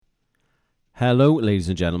Hello, ladies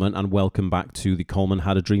and gentlemen, and welcome back to the Coleman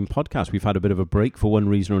Had a Dream podcast. We've had a bit of a break for one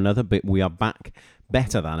reason or another, but we are back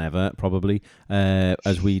better than ever, probably,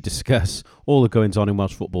 as we discuss all the goings on in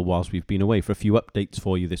Welsh football whilst we've been away. For a few updates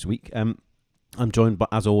for you this week, I'm joined,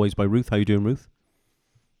 as always, by Ruth. How are you doing, Ruth?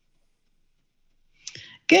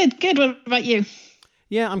 Good. What about you?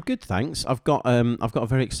 Yeah, I'm good, thanks. I've got a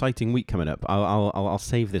very exciting week coming up. I'll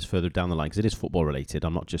save this further down the line because it is football related.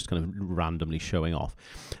 I'm not just kind of randomly showing off.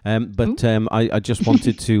 I just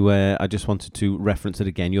wanted to reference it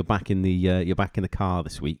again. You're back in the car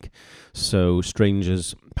this week, so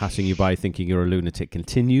strangers passing you by thinking you're a lunatic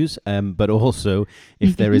continues. But also,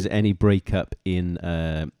 if there is any breakup in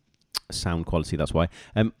sound quality, that's why.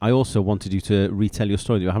 I also wanted you to retell your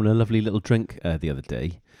story. You were having a lovely little drink the other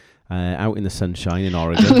day. Out in the sunshine in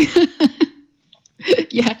Oregon.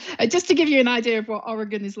 Yeah, just to give you an idea of what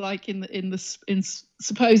Oregon is like in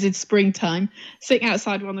supposed springtime, sitting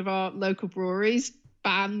outside one of our local breweries,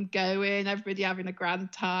 band going, everybody having a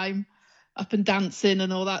grand time, up and dancing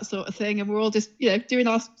and all that sort of thing, and we're all just doing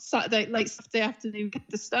our late Saturday afternoon kind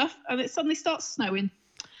of stuff, and it suddenly starts snowing.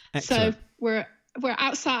 Excellent. So we're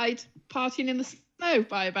outside partying in the snow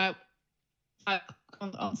by about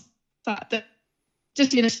on Saturday.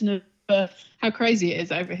 Just the how crazy it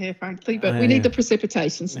is over here, frankly. But we need the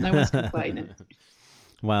precipitation, so no one's complaining.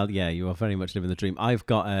 Well, yeah, you are very much living the dream. I've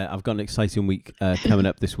got an exciting week coming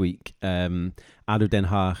up this week. ADO Den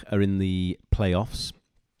Haag are in the playoffs.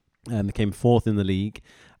 They came fourth in the league,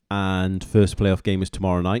 and first playoff game is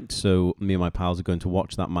tomorrow night. So me and my pals are going to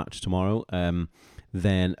watch that match tomorrow.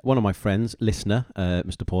 Then one of my friends, listener,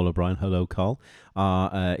 Mr. Paul O'Brien, hello, Carl,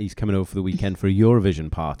 he's coming over for the weekend for a Eurovision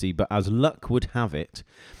party. But as luck would have it,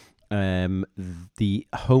 the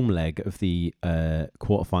home leg of the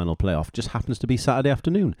quarterfinal playoff just happens to be Saturday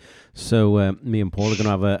afternoon. So me and Paul are going to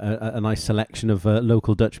have a nice selection of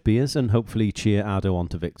local Dutch beers and hopefully cheer ADO on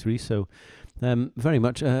to victory. So very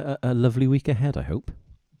much a lovely week ahead, I hope.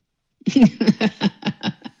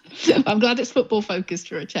 I'm glad it's football focused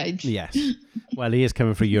for a change. Yes. Well, he is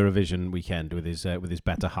coming for Eurovision weekend with his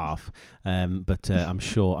better half, but I'm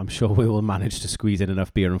sure we will manage to squeeze in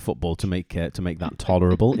enough beer and football to make that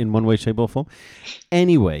tolerable in one way, shape, or form.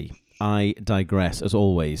 Anyway, I digress. As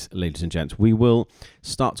always, ladies and gents, we will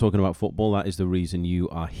start talking about football. That is the reason you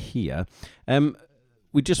are here.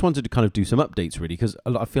 We just wanted to kind of do some updates, really, because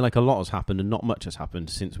I feel like a lot has happened and not much has happened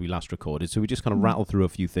since we last recorded. So we just kind of rattle through a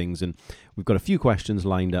few things, and we've got a few questions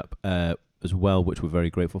lined up as well, which we're very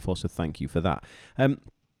grateful for. So thank you for that.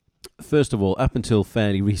 First of all, up until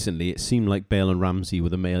fairly recently, it seemed like Bale and Ramsey were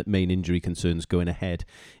the main injury concerns going ahead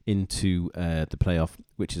into the playoff,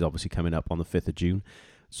 which is obviously coming up on the 5th of June.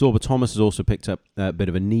 Zorba Thomas has also picked up a bit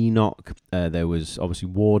of a knee knock. There was obviously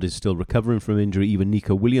Ward is still recovering from injury. Even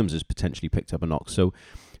Nico Williams has potentially picked up a knock. So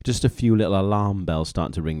just a few little alarm bells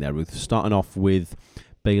starting to ring there, Ruth. Starting off with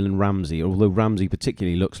Bale and Ramsey, although Ramsey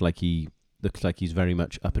particularly looks like he's very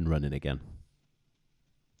much up and running again.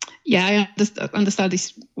 Yeah, I understand he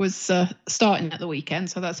was starting at the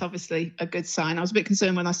weekend, so that's obviously a good sign. I was a bit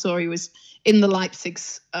concerned when I saw he was in the Leipzig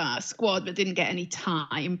squad but didn't get any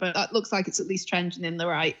time, but that looks like it's at least trending in the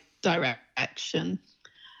right direction.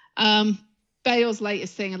 Bale's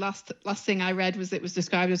latest thing, and last thing I read was it was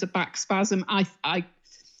described as a back spasm. I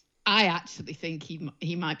actually think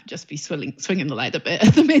he might just be swinging the leg a bit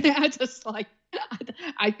at the minute.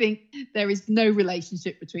 I think there is no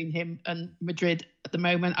relationship between him and Madrid at the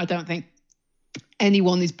moment. I don't think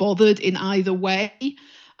anyone is bothered in either way.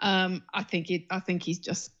 I think he's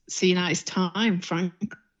just seeing out his time, Frank,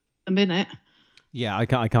 at the minute. Yeah, I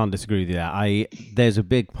can't disagree with that. There's a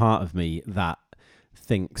big part of me that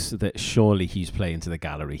thinks that surely he's playing to the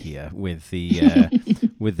gallery here with the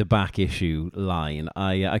with the back issue line.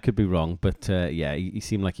 I could be wrong, but he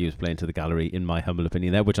seemed like he was playing to the gallery, in my humble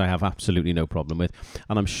opinion there, which I have absolutely no problem with.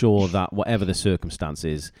 And I'm sure that whatever the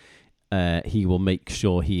circumstances, he will make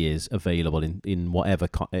sure he is available in whatever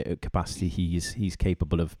capacity he's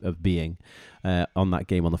capable of being on that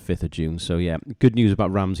game on the 5th of June. So yeah, good news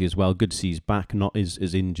about Ramsey as well. Good to see he's back, not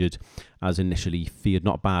as injured as initially feared,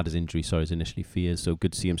 not bad as injury, sorry, as initially feared. So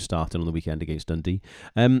good to see him starting on the weekend against Dundee.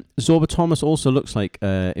 Zorba Thomas also looks like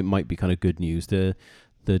it might be kind of good news. The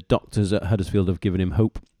doctors at Huddersfield have given him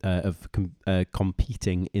hope of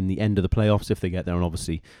competing in the end of the playoffs if they get there, and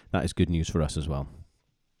obviously that is good news for us as well.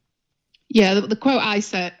 Yeah, the quote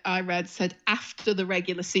I read said after the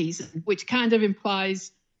regular season, which kind of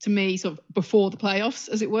implies to me sort of before the playoffs,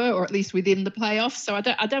 as it were, or at least within the playoffs. So I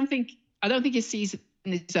don't think his season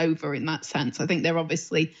is over in that sense. I think they're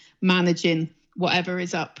obviously managing whatever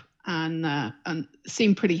is up and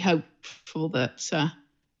seem pretty hopeful that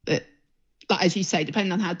like, as you say,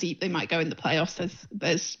 depending on how deep they might go in the playoffs,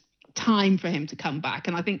 there's time for him to come back.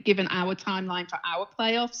 And I think given our timeline for our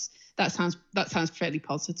playoffs, that sounds fairly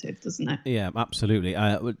positive, doesn't it? Yeah, absolutely.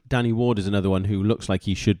 Danny Ward is another one who looks like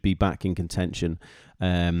he should be back in contention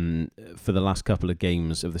for the last couple of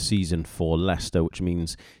games of the season for Leicester, which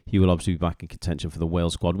means he will obviously be back in contention for the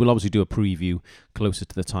Wales squad. We'll obviously do a preview closer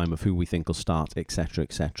to the time of who we think will start, etc.,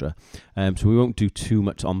 etc. So we won't do too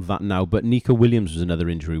much on that now. But Nico Williams was another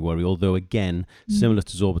injury worry, although again, similar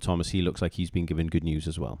to Zorba Thomas, he looks like he's been given good news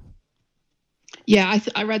as well. Yeah,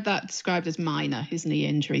 I read that described as minor, his knee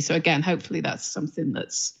injury. So again, hopefully that's something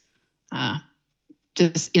that's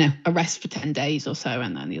just, a rest for 10 days or so,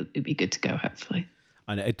 and then he'll be good to go, hopefully.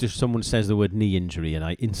 And it just, someone says the word knee injury and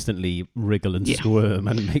I instantly wriggle and squirm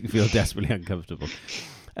and make me feel desperately uncomfortable.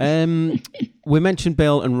 We mentioned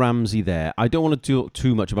Bale and Ramsey there. I don't want to talk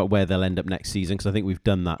too much about where they'll end up next season because I think we've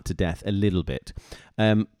done that to death a little bit.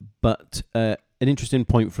 But an interesting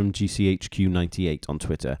point from GCHQ98 on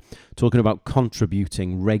Twitter, talking about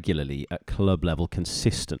contributing regularly at club level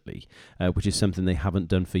consistently, which is something they haven't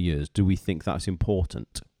done for years. Do we think that's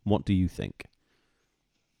important? What do you think?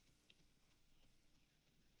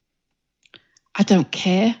 I don't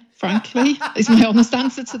care, frankly, is my honest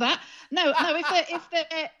answer to that. No.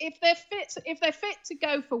 If they're fit to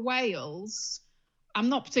go for Wales, I'm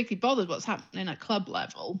not particularly bothered what's happening at club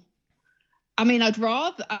level. I mean, I'd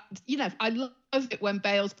rather, I love it when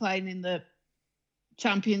Bale's playing in the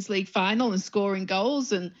Champions League final and scoring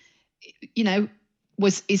goals, and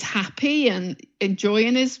is happy and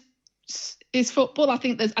enjoying his football. I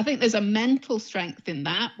think there's a mental strength in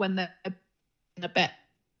that when they're in a better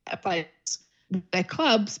place with their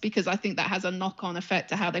clubs, because I think that has a knock-on effect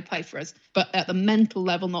to how they play for us, but at the mental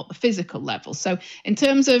level, not the physical level. So in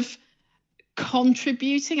terms of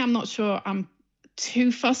contributing, I'm not sure I'm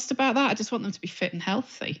too fussed about that. I just want them to be fit and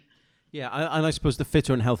healthy. Yeah, and I suppose the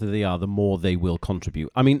fitter and healthier they are, the more they will contribute.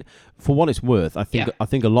 I mean, for what it's worth, I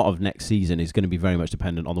think a lot of next season is going to be very much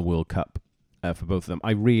dependent on the World Cup for both of them.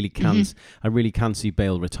 I really can see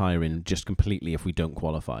Bale retiring just completely if we don't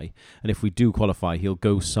qualify. And if we do qualify, he'll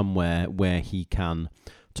go somewhere where he can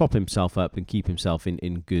top himself up and keep himself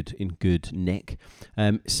in good nick.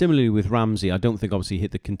 Similarly with Ramsey, I don't think obviously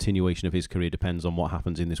the continuation of his career depends on what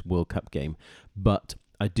happens in this World Cup game, but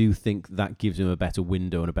I do think that gives him a better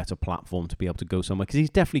window and a better platform to be able to go somewhere, because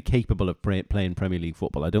he's definitely capable of playing Premier League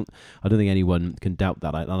football. I don't think anyone can doubt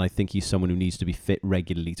that, and I think he's someone who needs to be fit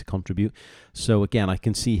regularly to contribute. So again, I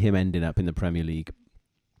can see him ending up in the Premier League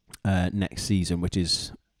next season, which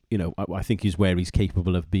is, I think is where he's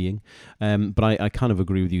capable of being. But I kind of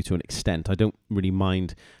agree with you to an extent. I don't really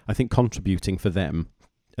mind. I think contributing for them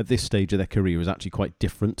at this stage of their career is actually quite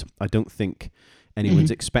different. I don't think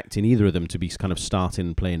anyone's expecting either of them to be kind of starting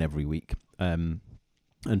and playing every week and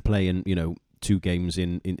playing, 2 games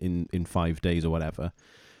in 5 days or whatever.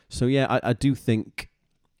 So yeah, I do think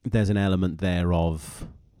there's an element there of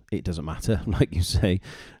it doesn't matter, like you say.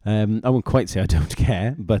 I wouldn't quite say I don't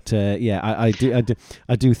care, but I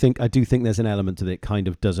do think there's an element to it kind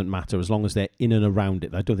of doesn't matter as long as they're in and around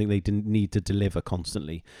it. I don't think they need to deliver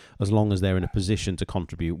constantly, as long as they're in a position to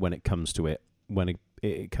contribute when it comes to it, when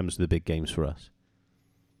it comes to the big games for us.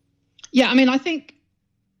 Yeah, I mean, I think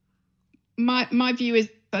my view is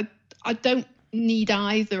that I don't need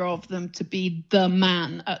either of them to be the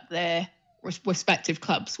man at their respective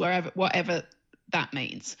clubs, whatever that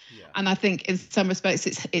means. Yeah. And I think in some respects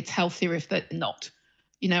it's healthier if they're not.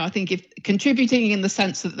 I think if contributing in the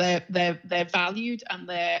sense that they're valued and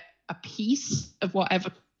they're a piece of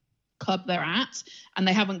whatever club they're at, and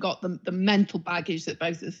they haven't got the mental baggage that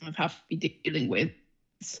both of them have to be dealing with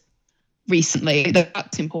recently,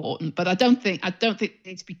 that's important. But I don't think they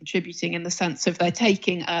need to be contributing in the sense of they're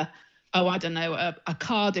taking a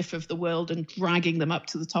Cardiff of the world and dragging them up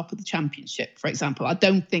to the top of the Championship, for example. I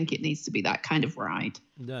don't think it needs to be that kind of ride.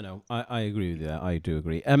 No, I agree with that. I do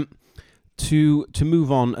agree. To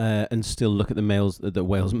move on and still look at the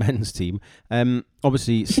Wales men's team.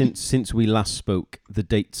 Obviously, since we last spoke, the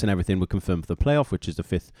dates and everything were confirmed for the playoff, which is the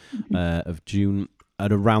 5th of June.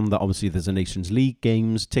 And around that, obviously, there's a Nations League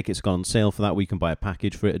games. Tickets gone on sale for that. We can buy a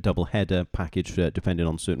package for it, a double header package for it, depending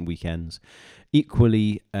on certain weekends.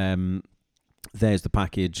 Equally, there's the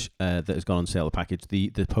package that has gone on sale.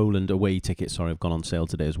 The Poland away tickets, have gone on sale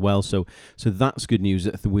today as well. So that's good news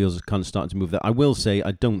that the wheels are kind of starting to move there. I will say I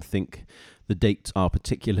don't think the dates are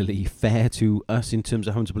particularly fair to us in terms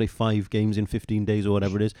of having to play 5 games in 15 days or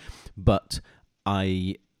whatever it is. But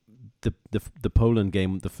I the Poland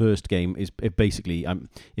game, the first game, is basically,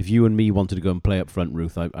 if you and me wanted to go and play up front,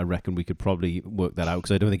 Ruth, I reckon we could probably work that out,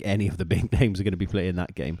 because I don't think any of the big names are going to be playing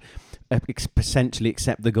that game, essentially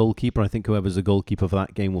except the goalkeeper. I think whoever's the goalkeeper for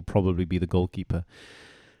that game will probably be the goalkeeper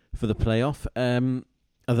for the playoff.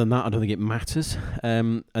 Other than that, I don't think it matters.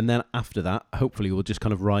 And then after that, hopefully we'll just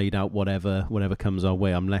kind of ride out whatever comes our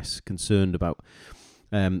way. I'm less concerned about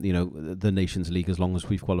the Nations League, as long as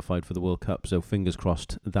we've qualified for the World Cup. So fingers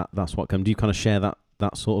crossed that's what comes. Do you kind of share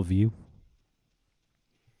that sort of view?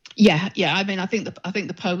 Yeah. I mean, I think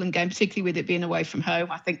the Poland game, particularly with it being away from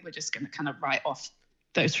home, I think we're just going to kind of write off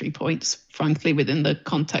those 3 points, frankly, within the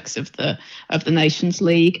context of the Nations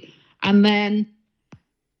League. And then,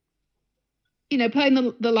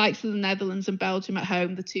 playing the likes of the Netherlands and Belgium at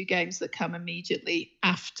home, the 2 games that come immediately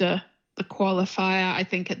after the qualifier, I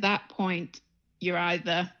think at that point you're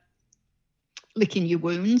either licking your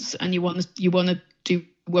wounds and you want to do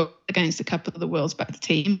work against a couple of the world's better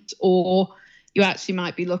teams, or you actually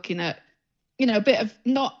might be looking at, a bit of,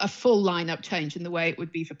 not a full lineup change in the way it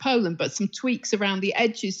would be for Poland, but some tweaks around the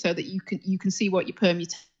edges so that you can see what your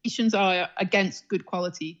permutations are against good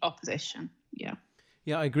quality opposition. Yeah.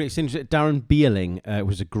 Yeah, I agree. It's interesting. Darren Beerling,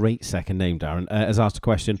 was a great second name, Darren, has asked a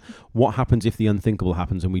question: what happens if the unthinkable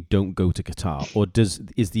happens and we don't go to Qatar? Or does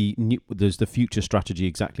the future strategy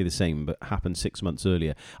exactly the same but happen 6 months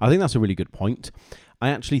earlier? I think that's a really good point. I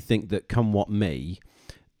actually think that come what may,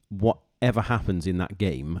 whatever happens in that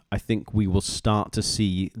game, I think we will start to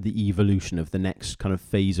see the evolution of the next kind of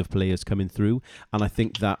phase of players coming through. And I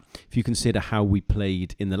think that if you consider how we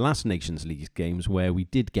played in the last Nations League games, where we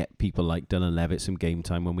did get people like Dylan Levitt some game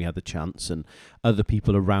time when we had the chance, and other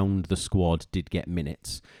people around the squad did get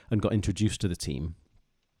minutes and got introduced to the team,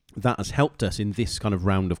 that has helped us in this kind of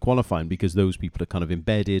round of qualifying, because those people are kind of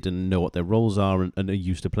embedded and know what their roles are and are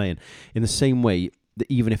used to playing. In the same way that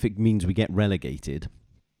even if it means we get relegated,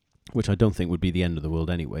 which I don't think would be the end of the world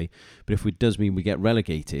anyway, but if it does mean we get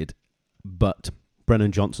relegated, but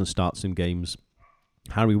Brennan Johnson starts some games,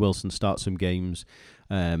 Harry Wilson starts some games,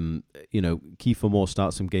 Kiefer Moore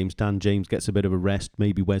starts some games, Dan James gets a bit of a rest,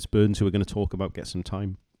 maybe Wes Burns, who we're going to talk about, gets some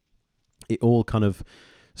time. It all kind of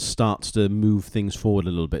starts to move things forward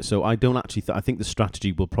a little bit. So I don't actually I think the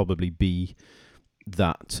strategy will probably be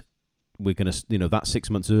that we're going to, that 6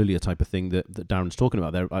 months earlier type of thing that Darren's talking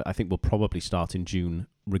about there. I think we'll probably start in June,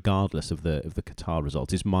 regardless of the Qatar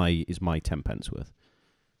results. Is my 10 pence worth.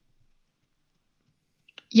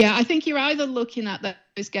 Yeah, I think you're either looking at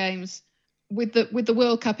those games with the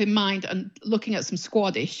World Cup in mind and looking at some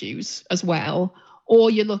squad issues as well,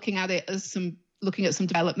 or you're looking at it as looking at some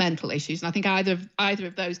developmental issues. And I think either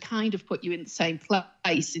of those kind of put you in the same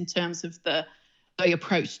place in terms of the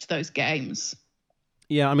approach to those games.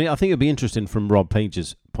 Yeah, I mean, I think it'd be interesting from Rob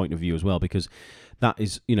Page's point of view as well, because that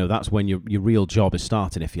is, that's when your real job is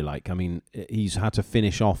starting, if you like. I mean, he's had to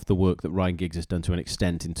finish off the work that Ryan Giggs has done to an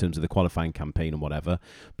extent in terms of the qualifying campaign and whatever,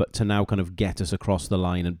 but to now kind of get us across the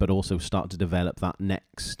line, but also start to develop that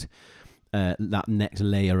next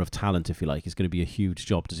layer of talent, if you like, is going to be a huge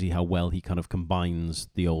job to see how well he kind of combines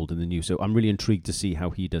the old and the new. So I'm really intrigued to see how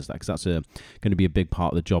he does that, because that's going to be a big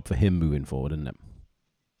part of the job for him moving forward, isn't it?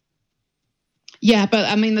 Yeah, but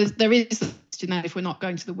I mean, there is a question now, if we're not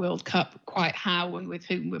going to the World Cup, quite how and with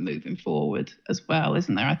whom we're moving forward as well,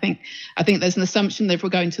 isn't there? I think there's an assumption that if we're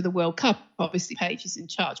going to the World Cup, obviously Page is in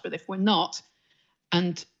charge, but if we're not,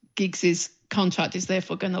 and Giggs's contract is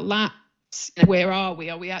therefore going to lapse, where are we?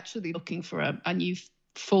 Are we actually looking for a new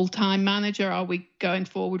full-time manager? Are we going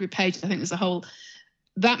forward with Page? I think there's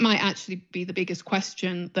that might actually be the biggest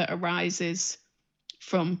question that arises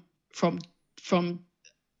from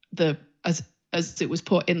the as it was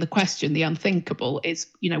put in the question, the unthinkable is,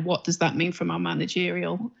 what does that mean from our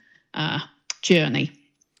managerial journey?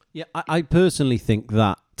 Yeah, I personally think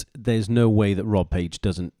that there's no way that Rob Page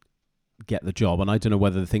doesn't get the job, and I don't know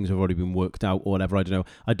whether the things have already been worked out or whatever. I don't know.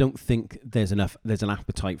 I don't think there's an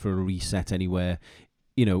appetite for a reset anywhere.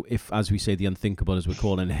 If, as we say, the unthinkable, as we're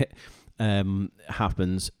calling it,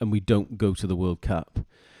 happens and we don't go to the World Cup,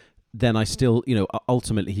 then I still,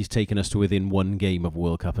 ultimately he's taken us to within one game of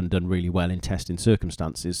World Cup and done really well in testing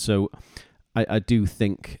circumstances. So I do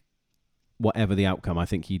think, whatever the outcome, I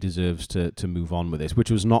think he deserves to move on with this, which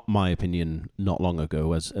was not my opinion not long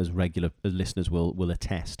ago, as regular listeners will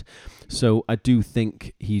attest. So I do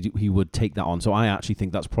think he would take that on. So I actually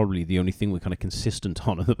think that's probably the only thing we're kind of consistent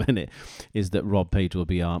on at the minute, is that Rob Page will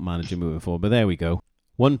be our manager moving forward. But there we go.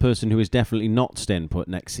 One person who is definitely not staying put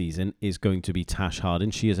next season is going to be Tash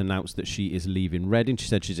Harding. She has announced that she is leaving Reading. She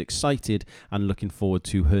said she's excited and looking forward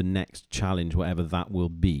to her next challenge, whatever that will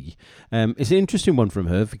be. It's an interesting one from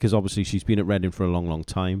her because obviously she's been at Reading for a long, long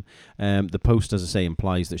time. The post, as I say,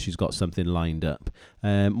 implies that she's got something lined up.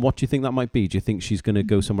 What do you think that might be? Do you think she's going to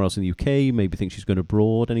go somewhere else in the UK? Maybe think she's going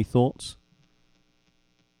abroad? Any thoughts?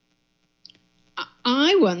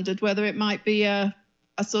 I wondered whether it might be a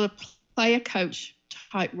sort of player coach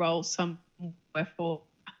type role somewhere for.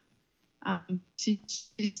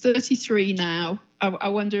 She's 33 now. I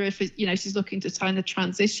wonder if she's looking to kind of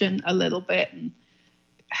transition a little bit and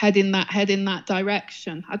head in that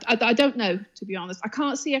direction. I don't know, to be honest. I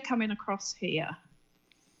can't see her coming across here.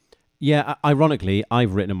 Yeah, ironically,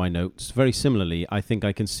 I've written in my notes very similarly. I think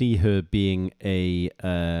I can see her being a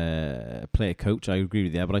player coach. I agree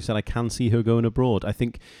with you, but I said I can see her going abroad. I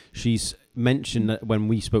think she's mentioned that when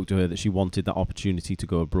we spoke to her that she wanted that opportunity to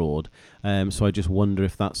go abroad. So I just wonder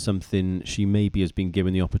if that's something she maybe has been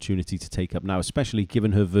given the opportunity to take up now, especially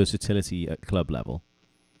given her versatility at club level.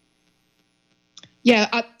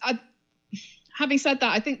 Yeah, having said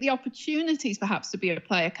that, I think the opportunities perhaps to be a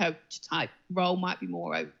player coach type role might be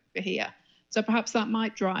more over here. So perhaps that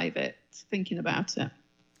might drive it, thinking about it.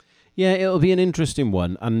 Yeah, it'll be an interesting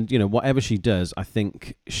one. And, whatever she does, I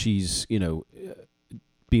think she's,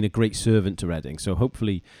 been a great servant to Reading. So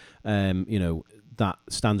hopefully, that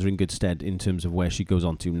stands her in good stead in terms of where she goes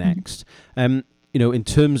on to next. In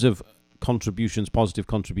terms of contributions, positive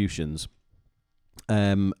contributions,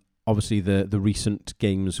 obviously, the recent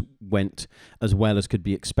games went as well as could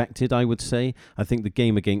be expected, I would say. I think the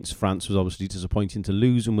game against France was obviously disappointing to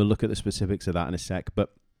lose, and we'll look at the specifics of that in a sec.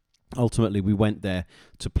 But ultimately, we went there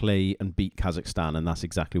to play and beat Kazakhstan, and that's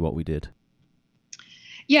exactly what we did.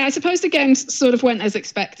 Yeah, I suppose the game sort of went as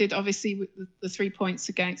expected. Obviously, the 3 points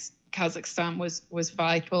against Kazakhstan was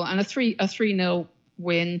vital, and a 3-0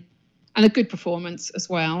 win, and a good performance as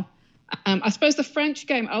well. I suppose the French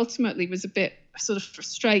game ultimately was a bit sort of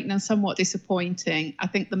frustrating and somewhat disappointing. I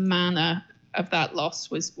think the manner of that loss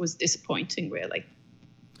was disappointing, really.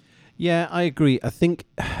 Yeah, I agree. I think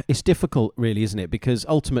it's difficult, really, isn't it? Because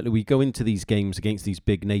ultimately we go into these games against these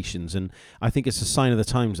big nations, and I think it's a sign of the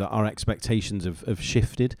times that our expectations have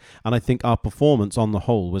shifted. And I think our performance on the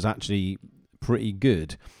whole was actually pretty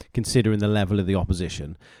good, considering the level of the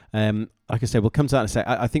opposition. Like I said, we'll come to that in a sec.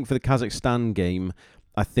 I think for the Kazakhstan game,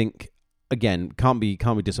 I think, again, can't be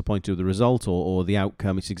disappointed with the result or the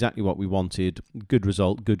outcome. It's exactly what we wanted. Good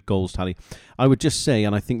result, good goals tally. I would just say,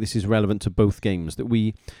 and I think this is relevant to both games, that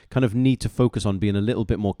we kind of need to focus on being a little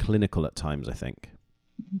bit more clinical at times, I think.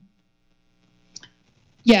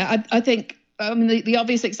 Yeah, I think the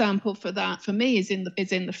obvious example for that for me is in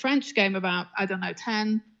the French game. About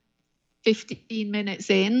 10, 15 minutes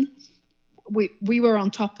in, we were on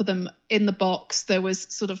top of them in the box. There was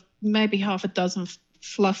sort of maybe half a dozen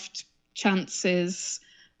fluffed chances.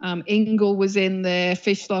 Ingle was in there,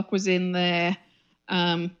 Fishlock was in there,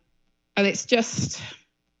 and it's just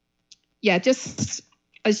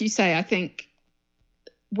as you say, I think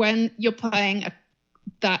when you're playing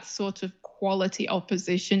that sort of quality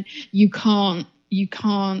opposition, you can't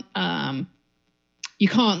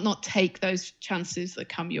not take those chances that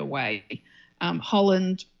come your way.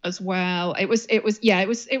 Holland as well. It was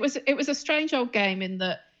a strange old game in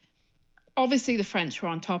that. Obviously, the French were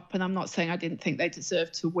on top, and I'm not saying I didn't think they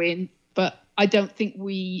deserved to win, but I don't think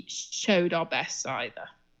we showed our best either.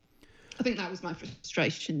 I think that was my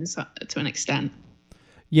frustration to an extent.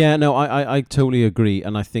 Yeah, no, I totally agree,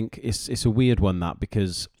 and I think it's a weird one, that,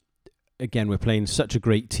 because, again, we're playing such a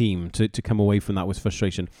great team to come away from that with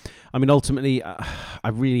frustration. I mean, ultimately, I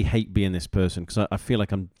really hate being this person because I feel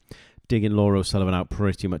like I'm digging Laura O'Sullivan out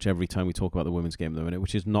pretty much every time we talk about the women's game at the minute,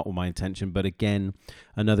 which is not my intention. But again,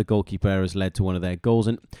 another goalkeeper error has led to one of their goals,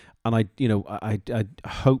 and I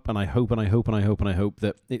hope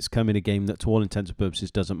that it's come in a game that, to all intents and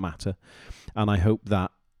purposes, doesn't matter, and I hope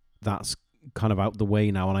that that's kind of out the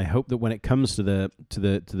way now, and I hope that when it comes to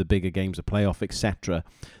the bigger games, the playoff, etc.,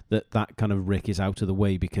 that kind of Rick is out of the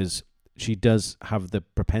way, because she does have the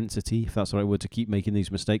propensity, if that's the right word, to keep making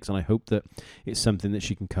these mistakes, and I hope that it's something that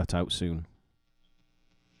she can cut out soon.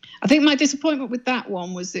 I think my disappointment with that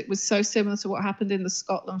one was it was so similar to what happened in the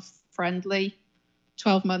Scotland friendly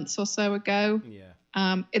 12 months or so ago.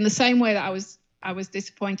 Yeah. In the same way that I was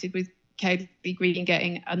disappointed with Kaylee Green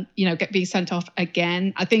being sent off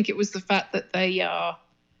again. I think it was the fact that they are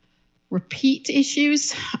repeat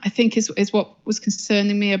issues, I think is what was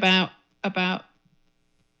concerning me about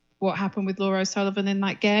what happened with Laura O'Sullivan in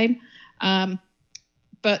that game.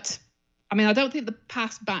 But I mean, I don't think the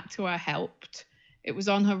pass back to her helped. It was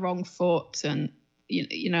on her wrong foot, and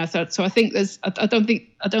So I think I don't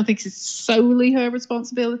think it's solely her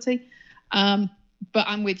responsibility, but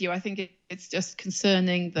I'm with you. I think it's just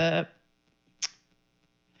concerning the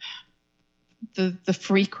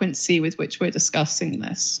frequency with which we're discussing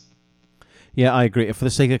this. Yeah, I agree. For the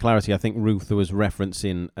sake of clarity, I think Ruth was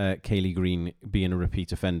referencing Kaylee Green being a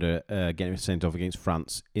repeat offender, getting sent off against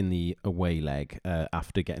France in the away leg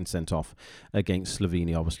after getting sent off against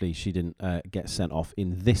Slovenia. Obviously, she didn't get sent off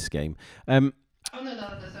in this game. No,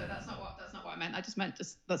 that's not what I meant. I just meant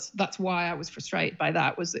that's why I was frustrated by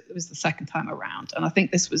that. It was the second time around, and I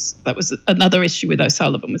think that was another issue with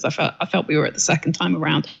O'Sullivan. Was I felt we were at the second time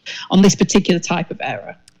around on this particular type of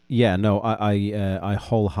error. Yeah, no, I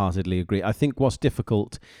wholeheartedly agree. I think what's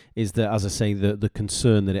difficult is that, as I say, the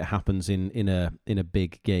concern that it happens in a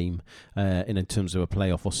big game, in terms of a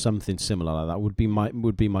playoff or something similar like that would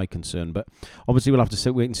be my concern. But obviously, we'll have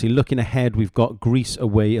to wait and see. Looking ahead, we've got Greece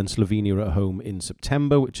away and Slovenia at home in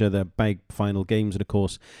September, which are the big final games, and of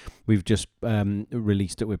course, we've just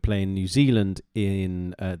released that we're playing New Zealand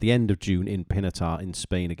in the end of June in Pinatar in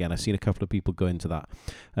Spain again. I've seen a couple of people go into that,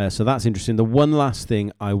 so that's interesting. The one last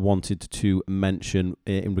thing I wanted to mention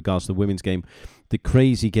in regards to the women's game, the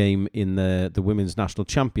crazy game in the Women's National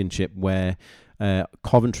Championship where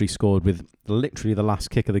Coventry scored with literally the last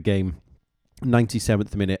kick of the game,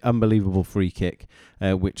 97th minute, unbelievable free kick,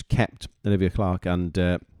 which kept Olivia Clark and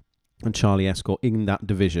Charlie Escort in that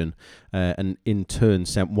division, and in turn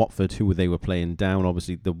sent Watford, who they were playing, down.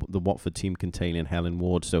 Obviously, the Watford team containing Helen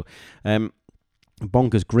Ward. So,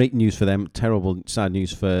 bonkers, great news for them. Terrible, sad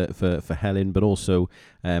news for Helen, but also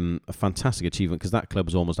a fantastic achievement because that club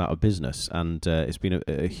was almost out of business, and it's been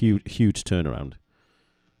a huge turnaround.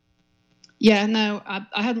 Yeah, no,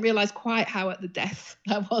 I hadn't realised quite how at the death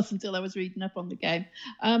that was until I was reading up on the game.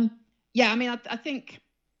 Yeah, I mean, I think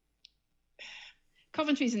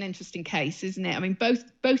Coventry's an interesting case, isn't it? I mean,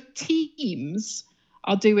 both teams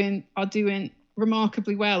are doing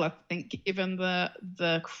remarkably well, I think, given the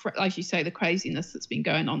as you say, the craziness that's been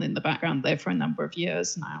going on in the background there for a number of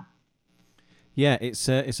years now. Yeah, it's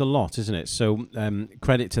a lot, isn't it? So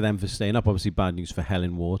credit to them for staying up. Obviously, bad news for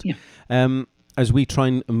Helen Ward. Yeah. As we try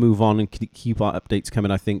and move on and keep our updates coming,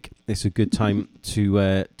 I think it's a good time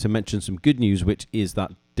to mention some good news, which is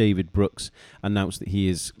that David Brooks announced that he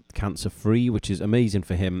is cancer-free, which is amazing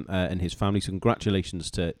for him and his family. So congratulations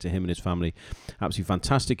to him and his family. Absolutely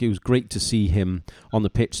fantastic. It was great to see him on the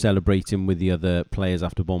pitch celebrating with the other players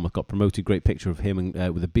after Bournemouth got promoted. Great picture of him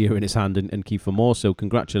with a beer in his hand and Kiefer Moore. So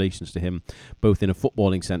congratulations to him, both in a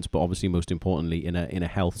footballing sense, but obviously most importantly in a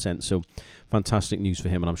health sense. So fantastic news for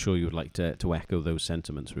him, and I'm sure you would like to echo those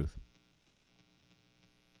sentiments, Ruth.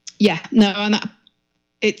 Yeah, no, and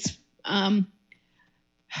it's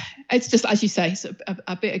just, as you say,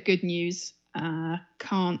 a bit of good news.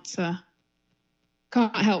 Can't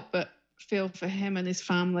help but feel for him and his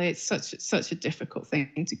family. It's such a difficult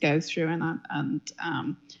thing to go through, and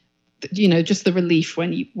just the relief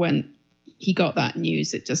when he got that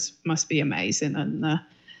news, it just must be amazing. And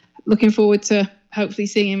looking forward to hopefully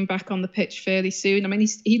seeing him back on the pitch fairly soon. I mean,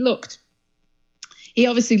 he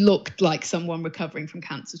obviously looked like someone recovering from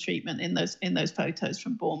cancer treatment in those photos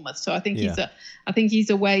from Bournemouth. So I think he's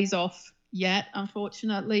a ways off yet,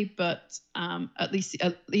 unfortunately. But at least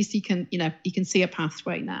he can see a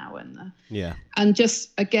pathway now. And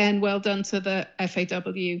just again, well done to the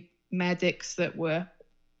FAW medics that were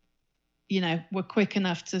quick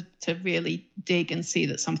enough to really dig and see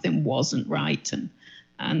that something wasn't right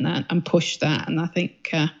and push that. And I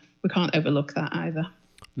think we can't overlook that either.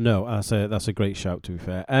 No, that's a great shout, to be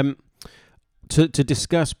fair. To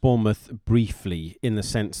discuss Bournemouth briefly, in the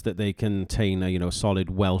sense that they contain solid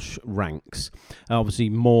Welsh ranks. Obviously,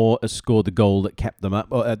 Moore has scored the goal that kept them up,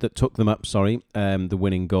 that took them up. Sorry, the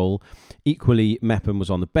winning goal. Equally, Mepham was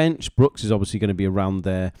on the bench. Brooks is obviously going to be around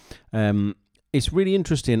there. It's really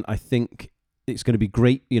interesting. I think it's going to be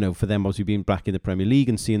great, for them obviously being back in the Premier League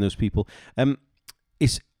and seeing those people.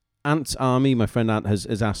 It's Ant's Army, my friend Ant,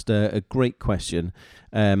 has asked a great question.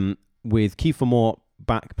 With Kiefer Moore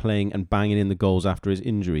back playing and banging in the goals after his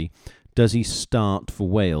injury, does he start for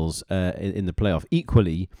Wales in the playoff?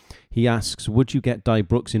 Equally, he asks, would you get Di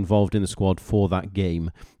Brooks involved in the squad for that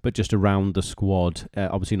game, but just around the squad,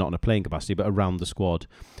 obviously not in a playing capacity, but around the squad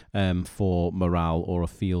for morale or a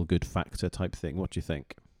feel-good factor type thing? What do you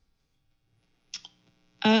think?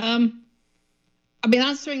 I mean,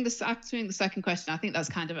 answering the second question, I think that's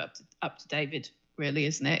kind of up to David, really,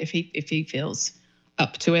 isn't it? If he feels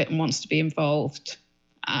up to it and wants to be involved,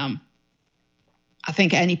 I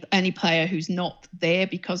think any player who's not there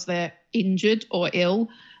because they're injured or ill,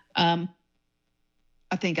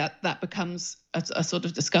 I think that becomes a sort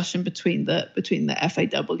of discussion between the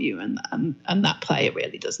FAW and that player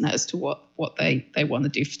really, doesn't it, as to what they want to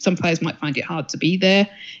do. Some players might find it hard to be there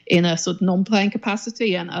in a sort of non-playing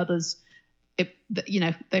capacity, and others,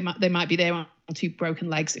 they might be there on two broken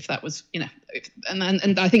legs if that was,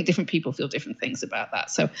 and I think different people feel different things about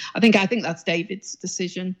that. So I think that's David's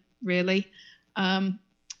decision really.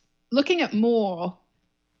 Looking at Moore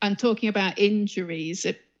and talking about injuries,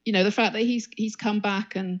 the fact that he's come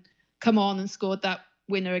back and come on and scored that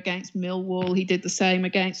winner against Millwall. He did the same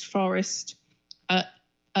against Forest at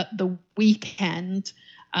the weekend.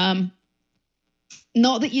 Not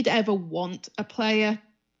that you'd ever want a player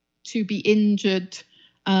to be injured,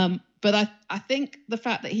 but I think the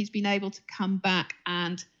fact that he's been able to come back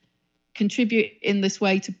and contribute in this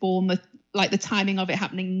way to Bournemouth, like the timing of it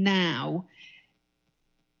happening now,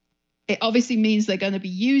 it obviously means they're going to be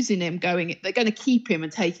using him they're going to keep him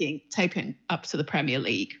and take him up to the Premier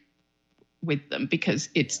League with them, because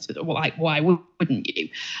it's like, why wouldn't you?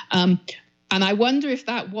 And I wonder if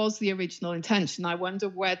that was the original intention. I wonder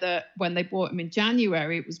whether when they bought him in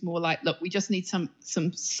January, it was more like, look, we just need some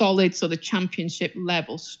solid sort of championship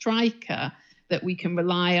level striker that we can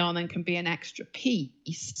rely on and can be an extra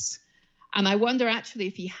piece. And I wonder actually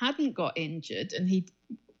if he hadn't got injured and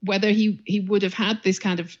whether he would have had this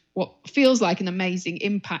kind of what feels like an amazing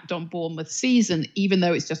impact on Bournemouth's season, even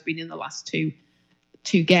though it's just been in the last two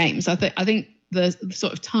games. I think the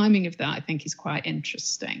sort of timing of that, I think, is quite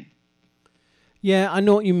interesting. Yeah, I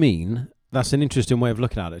know what you mean. That's an interesting way of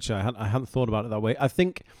looking at it. I hadn't thought about it that way. I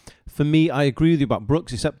think, for me, I agree with you about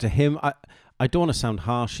Brooks, except to him, I don't want to sound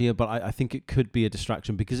harsh here, but I think it could be a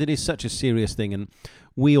distraction because it is such a serious thing, and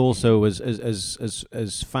we also,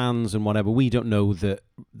 as fans and whatever, we don't know the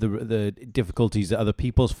difficulties that other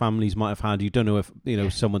people's families might have had. You don't know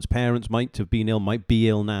if someone's parents might have been ill, might be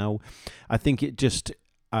ill now. I think it just,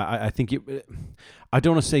 I think it. I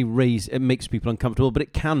don't want to say it makes people uncomfortable, but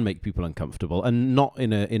it can make people uncomfortable, and not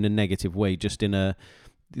in a negative way. Just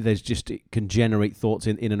it can generate thoughts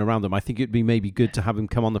in and around them. I think it'd be maybe good to have him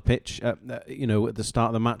come on the pitch, at the start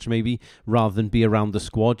of the match, maybe, rather than be around the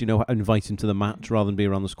squad. Invite him to the match rather than be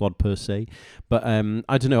around the squad per se. But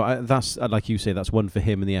I don't know. That's, like you say, that's one for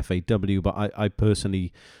him in the FAW. But I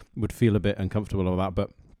personally would feel a bit uncomfortable with that.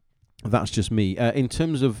 But that's just me. In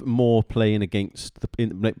terms of Moore playing playing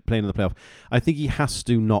in the playoff, I think he has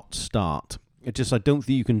to not start. I don't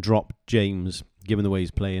think you can drop James given the way he's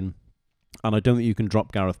playing. And I don't think you can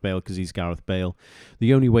drop Gareth Bale because he's Gareth Bale.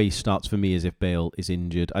 The only way he starts for me is if Bale is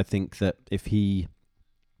injured. I think that if he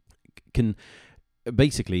can,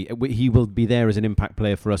 basically, he will be there as an impact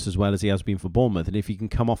player for us as well as he has been for Bournemouth. And if he can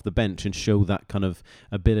come off the bench and show that kind of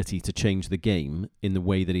ability to change the game in the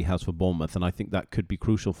way that he has for Bournemouth, and I think that could be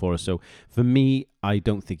crucial for us. So for me, I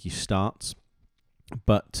don't think he starts.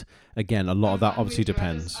 But again, a lot of that obviously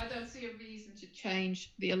depends. I don't see a reason to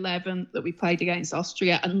change the 11 that we played against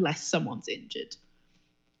Austria unless someone's injured.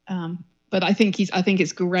 But I think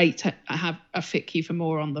it's great to have a fit Kiefer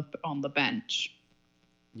Moore on the bench.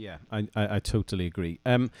 Yeah, I totally agree.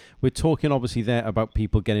 We're talking obviously there about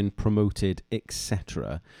people getting promoted,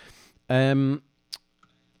 etc.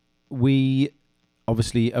 We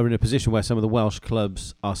obviously are in a position where some of the Welsh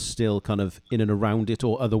clubs are still kind of in and around it,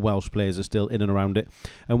 or other Welsh players are still in and around it.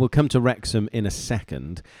 And we'll come to Wrexham in a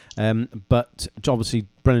second. But obviously,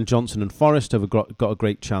 Brennan Johnson and Forest have got a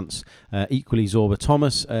great chance. Equally, Zorba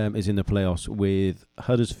Thomas is in the playoffs with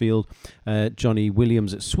Huddersfield. Johnny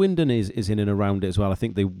Williams at Swindon is in and around it as well. I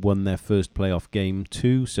think they won their first playoff game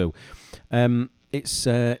too. So it's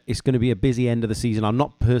going to be a busy end of the season. I'm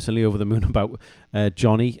not personally over the moon about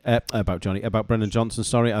Brennan Johnson.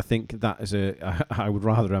 Sorry, I think that is I would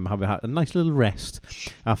rather have a nice little rest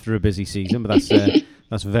after a busy season, but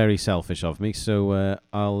that's very selfish of me. So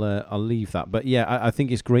I'll leave that. But yeah, I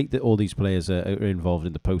think it's great that all these players are involved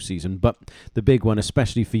in the postseason. But the big one,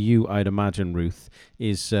 especially for you, I'd imagine, Ruth,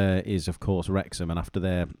 is of course Wrexham. And after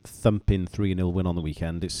their thumping 3-0 win on the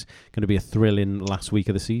weekend, it's going to be a thrilling last week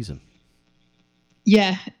of the season.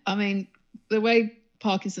 Yeah, I mean, the way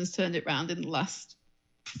Parkinson's turned it around in the last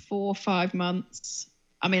 4 or 5 months,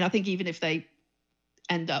 I mean, I think even if they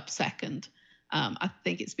end up second, I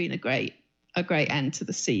think it's been a great end to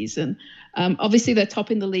the season. Obviously, they're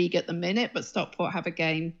top in the league at the minute, but Stockport have a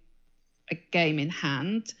game in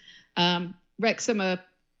hand. Wrexham are,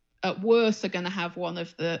 at worst, are going to have one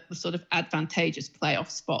of the sort of advantageous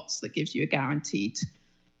playoff spots that gives you a guaranteed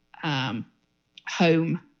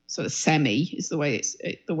home sort of semi is the way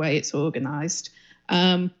it's organised.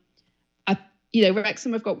 Wrexham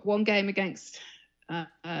have got one game against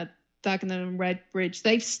Dagenham and Redbridge.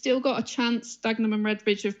 They've still got a chance, Dagenham and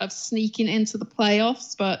Redbridge, of sneaking into the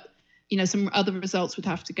playoffs, but some other results would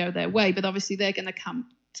have to go their way. But obviously they're going to come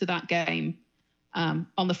to that game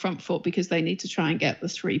on the front foot because they need to try and get the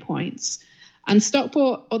 3 points. And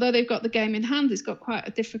Stockport, although they've got the game in hand, it's got quite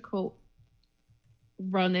a difficult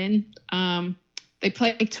run in. They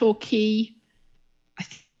play Torquay, I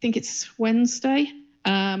think it's Wednesday,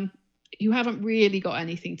 who haven't really got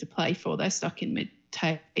anything to play for. They're stuck in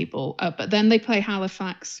mid-table. But then they play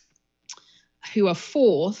Halifax, who are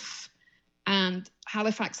 4th, and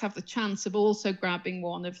Halifax have the chance of also grabbing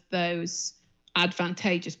one of those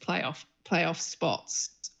advantageous playoff spots.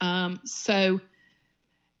 So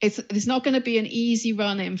it's not going to be an easy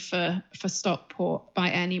run in for Stockport by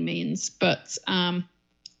any means, but I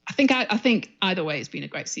think either way it's been a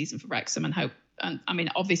great season for Wrexham, and I mean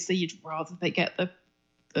obviously you'd rather they get the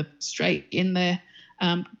straight in their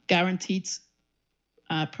guaranteed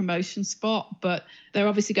promotion spot, but they're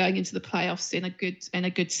obviously going into the playoffs in a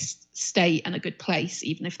good state and a good place,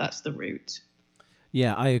 even if that's the route.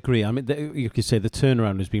 Yeah, I agree. I mean, you could say the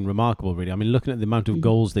turnaround has been remarkable, really. I mean, looking at the amount of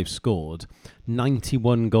goals they've scored,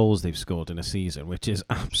 91 goals they've scored in a season, which is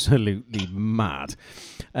absolutely mad.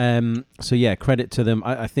 So, yeah, credit to them.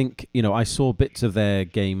 I think, I saw bits of their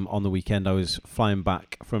game on the weekend. I was flying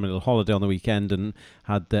back from a little holiday on the weekend and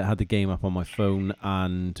had the game up on my phone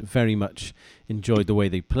and very much enjoyed the way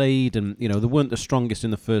they played. And, they weren't the strongest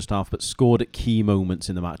in the first half, but scored at key moments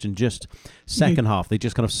in the match. And just second half, they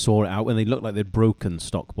just kind of saw it out and they looked like they'd broken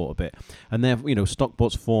Stockport a bit. And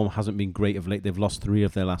Stockport's form hasn't been great of late. They've lost 3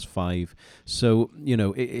 of their last 5. So,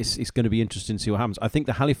 it's going to be interesting to see what happens. I think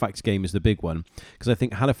the Halifax game is the big one because I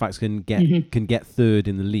think Halifax can get 3rd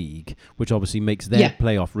in the league, which obviously makes their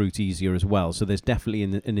playoff route easier as well. So there's definitely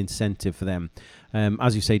an incentive for them.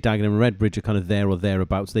 As you say, Dagenham and Redbridge are kind of there or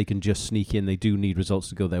thereabouts. They can just sneak in. They do need results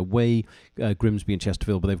to go their way. Grimsby and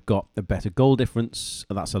Chesterfield, but they've got a better goal difference.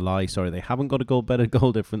 That's a lie. Sorry, they haven't got a better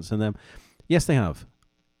goal difference than them. Yes, they have.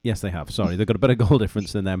 Sorry, they've got a better goal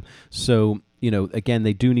difference than them. So, again,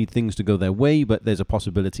 they do need things to go their way, but there's a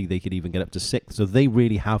possibility they could even get up to 6th. So they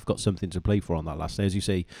really have got something to play for on that last day. As you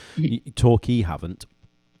say, Torquay haven't.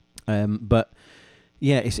 But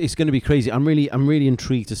yeah, it's going to be crazy. I'm really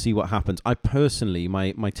intrigued to see what happens. I personally,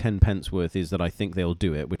 my 10 pence worth is that I think they'll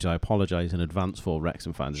do it, which I apologise in advance for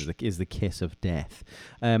Wrexham fans. Is the kiss of death.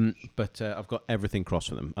 But I've got everything crossed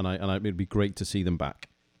for them, and it'd be great to see them back.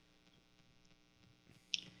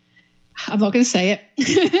 I'm not going to say it.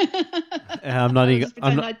 I'm not even.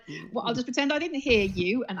 I'll just pretend I didn't hear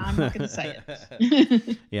you, and I'm not going to say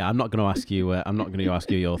it. Yeah, I'm not going to ask you. I'm not going to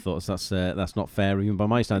ask you your thoughts. That's not fair, even by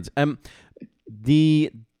my standards.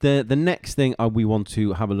 The next thing we want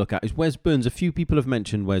to have a look at is Wes Burns. A few people have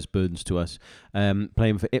mentioned Wes Burns to us,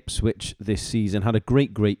 playing for Ipswich this season. Had a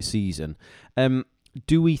great season.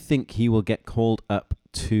 Do we think he will get called up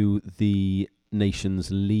to the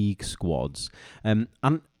Nations League squads?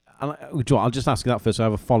 Joel, I'll just ask you that first. I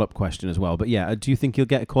have a follow-up question as well. But yeah, do you think he'll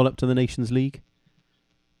get a call up to the Nations League?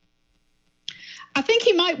 I think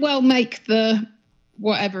he might well make the,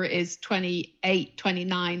 whatever it is, 28,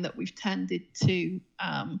 29 that we've tended to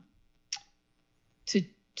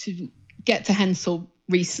get to Hensel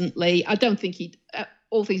recently. I don't think he'd,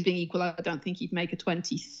 all things being equal, I don't think he'd make a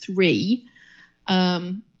 23.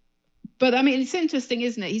 But I mean, it's interesting,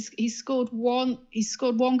 isn't it? He's scored one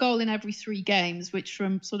goal in every 3 games, which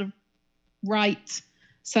from sort of right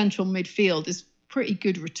central midfield is pretty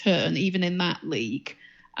good return, even in that league.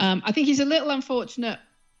 I think he's a little unfortunate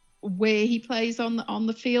where he plays on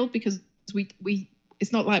the field because we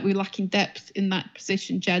it's not like we're lacking depth in that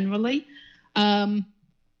position generally. But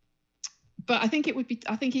I think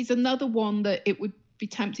he's another one that it would be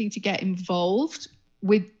tempting to get involved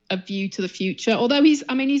with a view to the future. Although he's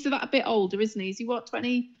a bit older, isn't he? Is he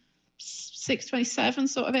 26, 27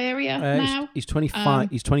 sort of area now? He's 25.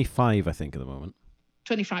 He's 25, I think, at the moment.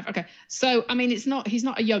 25. Okay. So, I mean, he's not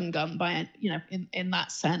a young gun by, in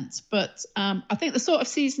that sense. But I think the sort of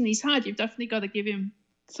season he's had, you've definitely got to give him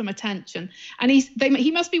some attention. And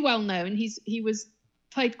he must be well known. He was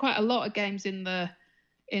played quite a lot of games in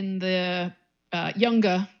the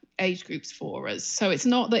younger age groups for us. So it's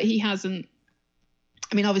not that he hasn't.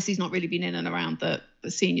 I mean, obviously he's not really been in and around the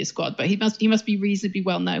senior squad, but he must be reasonably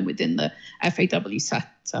well known within the FAW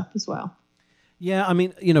setup as well. Yeah, I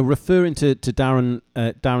mean, referring to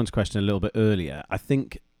Darren's question a little bit earlier, I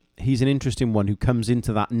think he's an interesting one who comes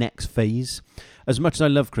into that next phase. As much as I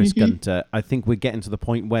love Chris Gunter, I think we're getting to the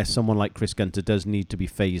point where someone like Chris Gunter does need to be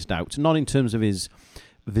phased out. Not in terms of his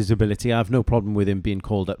visibility. I have no problem with him being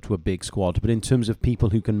called up to a big squad, but in terms of people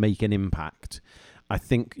who can make an impact. I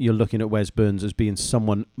think you're looking at Wes Burns as being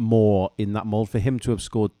someone more in that mould. For him to have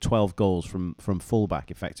scored 12 goals from fullback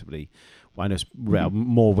effectively, I know it's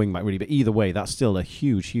more wing-back really, but either way, that's still a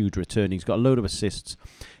huge return. He's got a load of assists.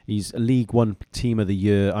 He's a League One Team of the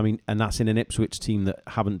Year. I mean, and that's in an Ipswich team that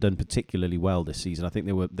haven't done particularly well this season. I think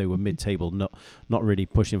they were mid-table, not really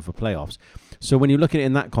pushing for playoffs. So when you look at it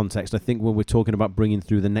in that context, I think when we're talking about bringing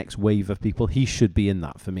through the next wave of people, he should be in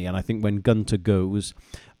that for me. And I think when Gunter goes,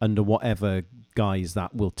 under whatever guys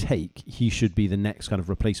that will take, he should be the next kind of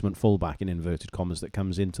replacement fullback in inverted commas that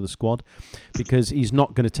comes into the squad, because he's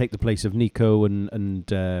not going to take the place of Nico and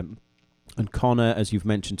Connor, as you've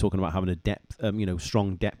mentioned, talking about having a depth,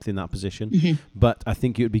 strong depth in that position. Mm-hmm. But I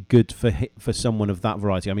think it would be good for someone of that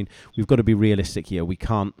variety. I mean, we've got to be realistic here. We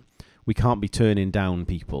can't be turning down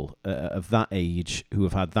people of that age who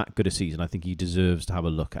have had that good a season. I think he deserves to have a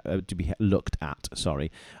look at, to be looked at. Sorry.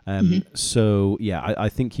 So yeah, I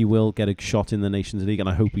think he will get a shot in the Nations League, and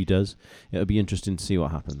I hope he does. It'll be interesting to see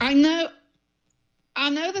what happens. I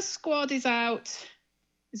know the squad is out.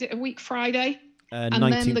 Is it a week Friday?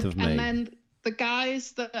 19th of May. And then the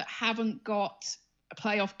guys that haven't got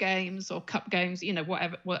playoff games or cup games,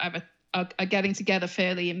 whatever, are getting together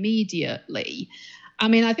fairly immediately. I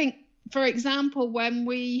mean, I think, for example, when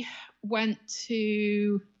we went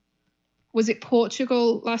to, was it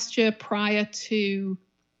Portugal last year prior to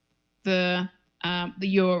the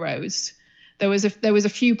Euros? There was a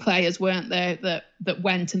few players, weren't there, that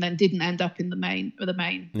went and then didn't end up in the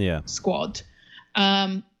main squad.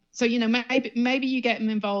 So maybe you get them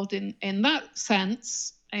involved in that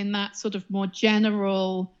sense, in that sort of more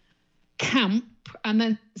general camp, and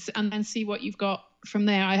then see what you've got from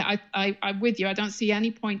there. I'm with you. I don't see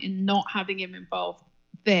any point in not having him involved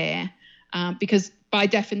there, because by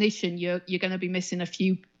definition you're going to be missing a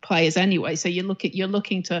few players anyway. So you're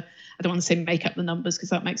looking to, I don't want to say make up the numbers because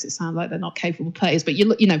that makes it sound like they're not capable players, but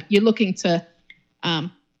you're looking to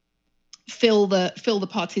fill the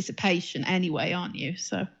participation anyway, aren't you?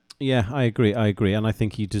 So. Yeah, I agree, and I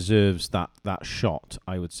think he deserves that shot.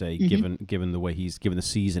 I would say, given the way given the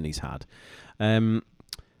season he's had.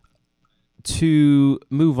 To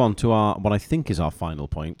move on to what I think is our final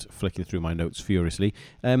point, flicking through my notes furiously,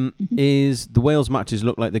 is the Wales matches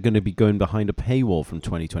look like they're going to be going behind a paywall from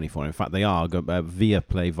 2024. In fact, they are.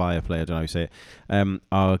 Viaplay, I don't know how you say it,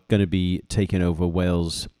 are going to be taking over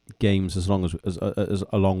Wales games as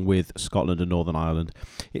along with Scotland and Northern Ireland.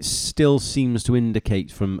 It still seems to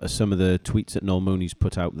indicate from some of the tweets that Noel Mooney's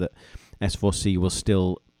put out that S4C will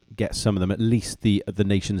still get some of them, at least the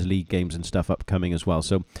Nations League games and stuff upcoming as well.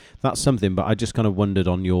 So that's something. But I just kind of wondered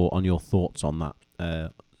on your thoughts on that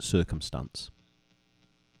circumstance.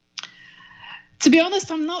 To be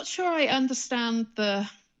honest, I'm not sure I understand the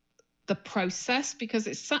process, because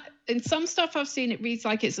it's in some stuff I've seen it reads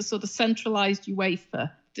like it's a sort of centralised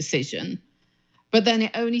UEFA decision, but then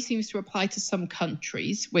it only seems to apply to some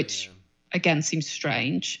countries, which again seems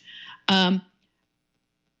strange. I'm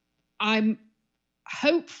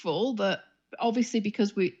hopeful that, obviously,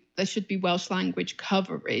 because there should be Welsh language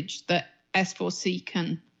coverage, that S4C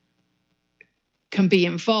can be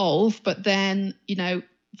involved, but then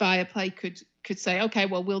Viaplay could say, okay,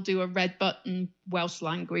 well, we'll do a red button Welsh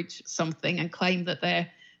language something and claim that they're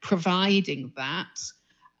providing that.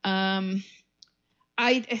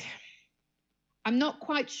 I'm not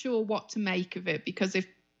quite sure what to make of it, because it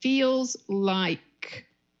feels like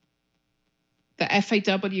the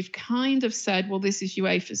FAW have kind of said, well, this is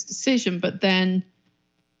UEFA's decision, but then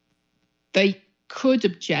they could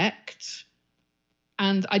object.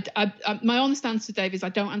 And my honest answer, Dave, is I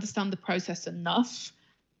don't understand the process enough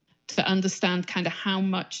to understand kind of how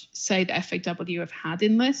much say the FAW have had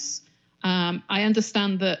in this. I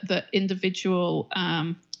understand that individual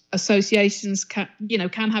associations can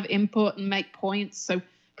have input and make points. So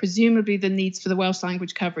presumably the needs for the Welsh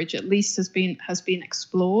language coverage at least has been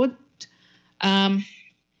explored.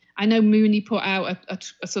 I know Mooney put out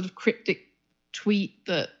a sort of cryptic tweet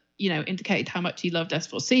that indicated how much he loved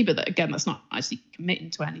S4C, but again, that's not actually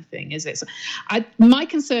committing to anything, is it? So my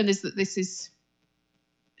concern is that this is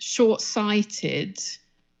short-sighted,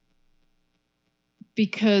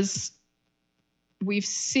 because we've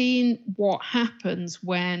seen what happens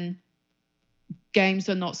when games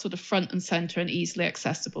are not sort of front and center and easily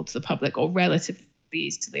accessible to the public, or relatively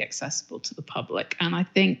easily accessible to the public. And I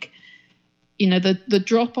think, the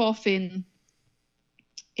drop off in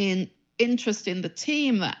interest in the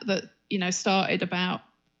team that started about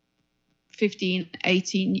 15,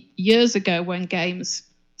 18 years ago, when games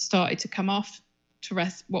started to come off to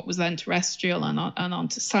what was then terrestrial and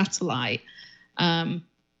onto satellite. I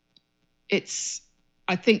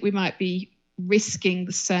think we might be risking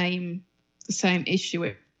the same the same issue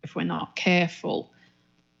if we're not careful.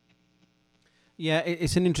 Yeah,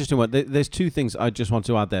 it's an interesting one. There's two things I just want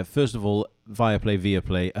to add there. First of all,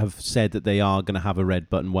 Viaplay have said that they are going to have a red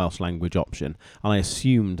button Welsh language option, and I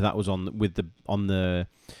assumed that was on the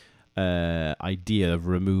idea of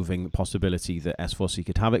removing the possibility that S4C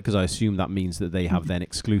could have it, because I assume that means that they have then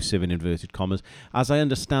exclusive in inverted commas. As I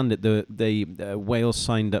understand it, Wales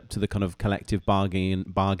signed up to the kind of collective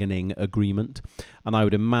bargaining agreement, and I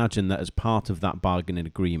would imagine that as part of that bargaining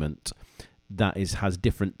agreement, that has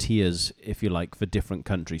different tiers, if you like, for different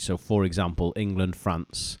countries. So, for example, England,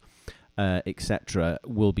 France, etc.,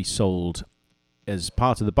 will be sold as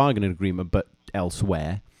part of the bargaining agreement, but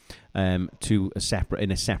elsewhere, to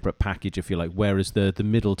in a separate package, if you like. Whereas the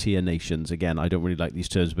middle tier nations, again, I don't really like these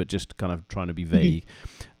terms, but just kind of trying to be vague,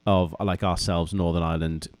 of like ourselves, Northern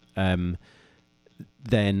Ireland,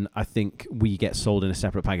 then I think we get sold in a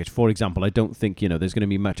separate package. For example, I don't think there's going to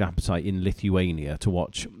be much appetite in Lithuania to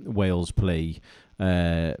watch Wales play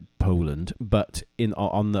Poland, but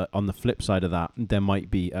on the flip side of that, there might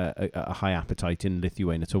be a high appetite in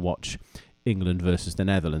Lithuania to watch England versus the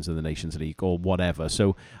Netherlands in the Nations League or whatever.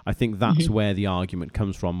 So I think that's where the argument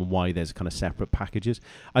comes from and why there's kind of separate packages.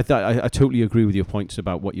 I totally agree with your points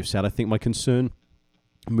about what you've said. I think my concern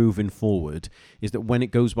moving forward is that when it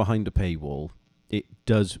goes behind a paywall, it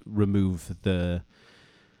does remove the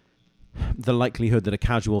likelihood that a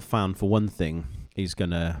casual fan, for one thing, is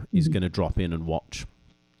gonna drop in and watch,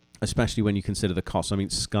 especially when you consider the cost. I mean,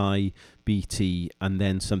 Sky, BT, and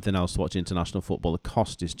then something else to watch international football. The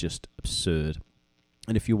cost is just absurd.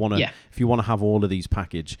 And if you want to have all of these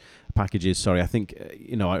packages, I think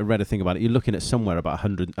I read a thing about it. You're looking at somewhere about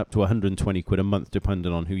 100 up to 120 quid a month,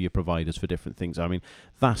 depending on who your providers for different things. I mean,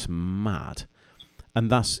 that's mad. And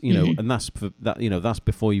that's that's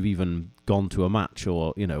before you've even gone to a match,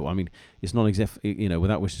 or I mean, it's not exactly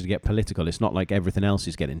without wishing to get political, it's not like everything else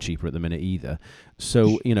is getting cheaper at the minute either.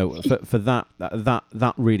 So for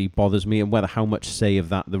that really bothers me, and whether how much say of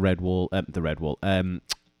that the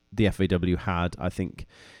FAW had, I think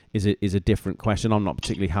is a different question. I'm not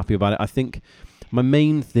particularly happy about it. I think my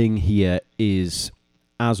main thing here is,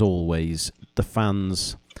 as always, the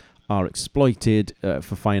fans are exploited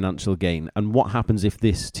for financial gain. And what happens if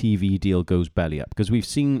this TV deal goes belly up? Because we've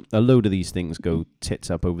seen a load of these things go tits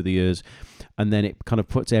up over the years, and then it kind of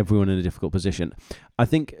puts everyone in a difficult position. I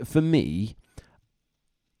think for me,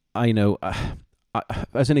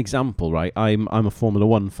 as an example, right, I'm a Formula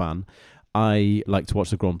One fan. I like to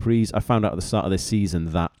watch the Grand Prix. I found out at the start of this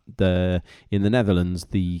season that in the Netherlands,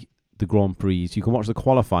 the Grand Prix, you can watch the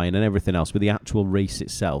qualifying and everything else, but the actual race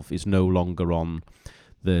itself is no longer on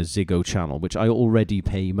the Ziggo channel, which I already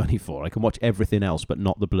pay money for. I can watch everything else, but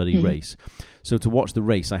not the bloody race. So to watch the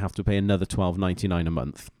race, I have to pay another $12.99 a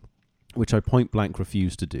month, which I point blank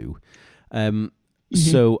refuse to do.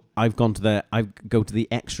 So I go to the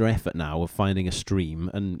extra effort now of finding a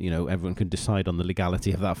stream, and everyone can decide on the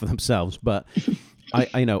legality of that for themselves. But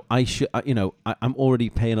I'm already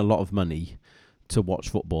paying a lot of money to watch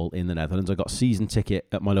football in the Netherlands. I got a season ticket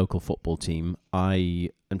at my local football team.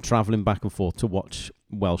 I am travelling back and forth to watch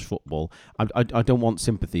Welsh football. I don't want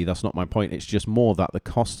sympathy. That's not my point. It's just more that the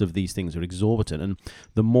cost of these things are exorbitant, and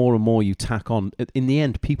the more and more you tack on, in the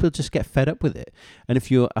end, people just get fed up with it. And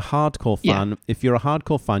if you're a hardcore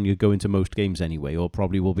fan, you go into most games anyway, or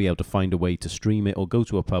probably will be able to find a way to stream it or go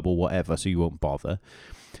to a pub or whatever, so you won't bother.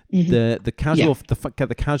 The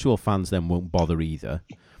casual fans then won't bother either.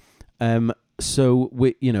 So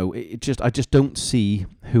I just don't see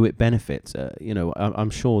who it benefits. I'm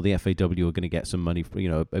sure the FAW are going to get some money,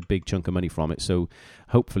 a big chunk of money from it. So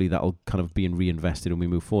hopefully that'll kind of be reinvested and we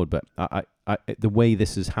move forward. But I the way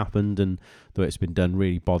this has happened and the way it's been done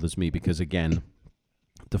really bothers me, because again,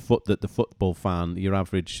 the football fan, your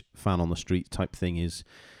average fan on the street type thing is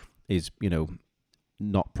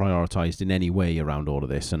not prioritized in any way around all of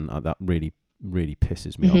this, and that really really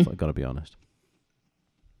pisses me off. I've got to be honest.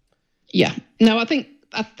 Yeah, no, I think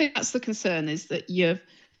that's the concern, is that you're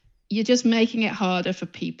just making it harder for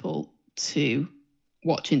people to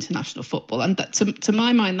watch international football, and that to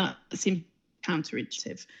my mind that seems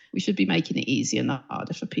counterintuitive. We should be making it easier, not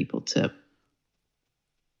harder, for people to.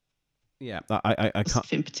 Yeah, I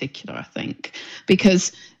can't. In particular, I think,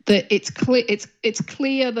 because it's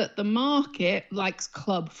clear that the market likes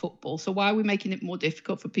club football. So why are we making it more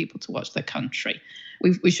difficult for people to watch their country?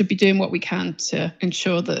 We should be doing what we can to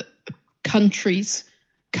ensure that the country's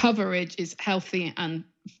coverage is healthy and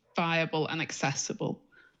viable and accessible.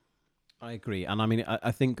 I agree, and I mean,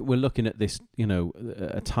 I think we're looking at this,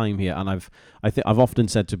 a time here, and I've often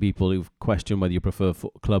said to people who've questioned whether you prefer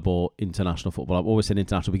club or international football, I've always said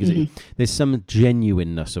international because there's some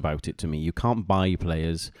genuineness about it to me. You can't buy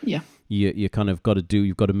players. Yeah. You kind of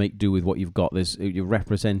you've got to make do with what you've got. You're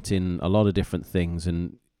representing a lot of different things,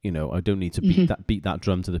 and I don't need to beat that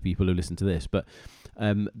drum to the people who listen to this, but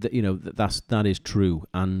that is true,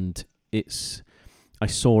 and I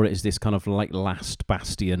saw it as this kind of like last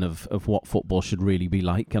bastion of what football should really be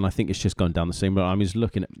like, and I think it's just gone down the same road. I was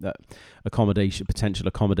looking at potential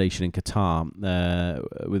accommodation in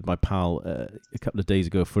Qatar with my pal a couple of days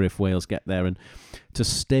ago for if Wales get there, and to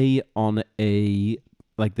stay on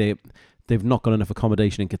they've not got enough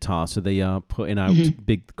accommodation in Qatar, so they are putting out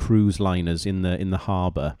big cruise liners in the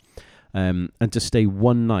harbour, and to stay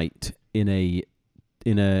one night in a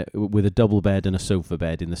with a double bed and a sofa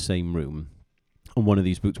bed in the same room on one of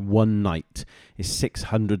these boats one night is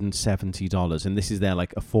 $670, and this is their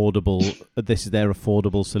affordable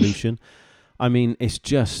solution. I mean, it's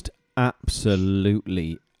just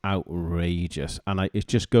absolutely outrageous, and it's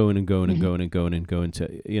just going and going and going and going and going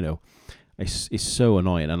to it's so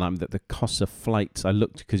annoying. And the cost of flights, I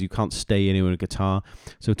looked, because you can't stay anywhere in Qatar,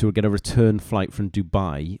 so to get a return flight from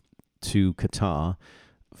Dubai to Qatar,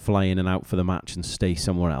 fly in and out for the match and stay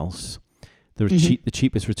somewhere else. The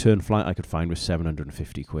cheapest return flight I could find was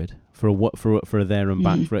 £750 for a there and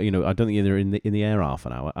back. I don't think they're in the air half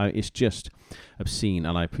an hour. It's just obscene,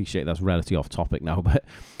 and I appreciate that's relatively off topic now, but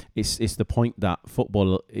it's the point that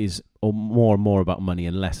football is more and more about money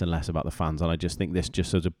and less about the fans, and I just think this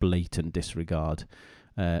just shows a blatant disregard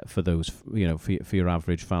for those, for your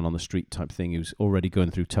average fan on the street type thing who's already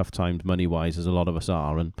going through tough times money wise, as a lot of us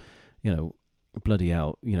are, and bloody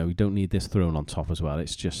hell, you don't need this thrown on top as well.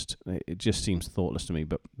 It just seems thoughtless to me.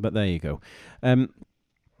 But there you go.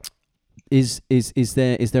 Is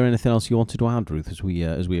there anything else you wanted to add, Ruth, as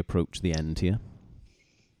we approach the end here?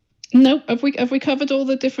 No. Have we covered all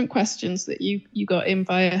the different questions that you got in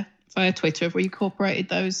via Twitter? Have we incorporated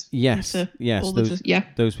those? Yes. Those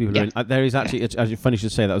people are in. There is actually, as you funny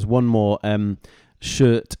should say, that was one more.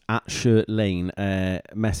 Shirt Lane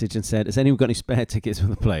message and said, "Has anyone got any spare tickets for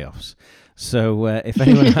the playoffs?" So if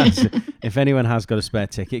anyone has got a spare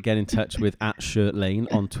ticket, get in touch with @Shirt Lane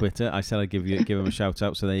on Twitter. I said I'd give him a shout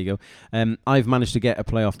out, so there you go. I've managed to get a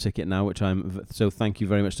playoff ticket now, which so thank you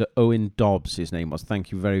very much to Owen Dobbs. His name was.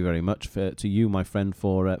 Thank you very, very much to you, my friend,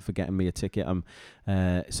 for getting me a ticket. I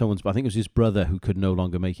think it was his brother who could no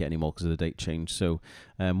longer make it anymore because of the date change. So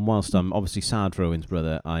whilst I'm obviously sad for Owen's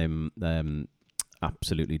brother, I'm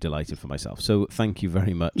absolutely delighted for myself. So thank you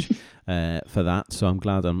very much for that. So I'm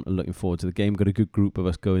glad. I'm looking forward to the game. Got a good group of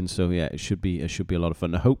us going. So yeah, it should be a lot of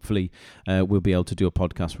fun. Now, hopefully we'll be able to do a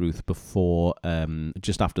podcast, Ruth, before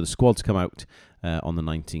just after the squads come out on the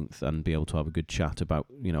 19th, and be able to have a good chat about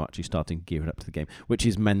actually starting gearing up to the game, which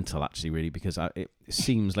is mental actually, really, because it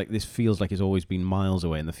seems like this feels like it's always been miles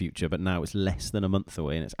away in the future, but now it's less than a month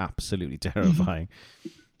away, and it's absolutely terrifying.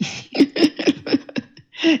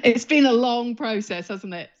 It's been a long process,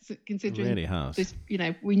 hasn't it? Considering it really has. This,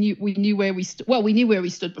 we knew where we stood. Well, we knew where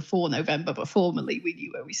we stood before November, but formally we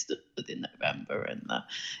knew where we stood in November. And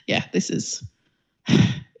this is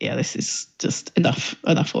just enough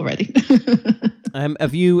already.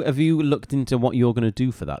 Have you looked into what you're going to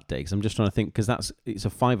do for that day? Because I'm just trying to think, because it's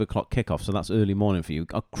a 5 o'clock kickoff, so that's early morning for you.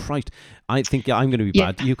 Oh Christ! I think I'm going to be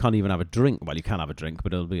bad. You can't even have a drink. Well, you can have a drink,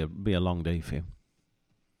 but it'll be a long day for you.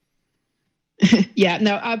 Yeah,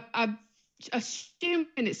 no, I'm assuming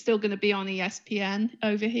it's still going to be on ESPN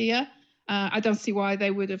over here. I don't see why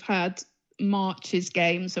they would have had March's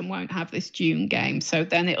games and won't have this June game. So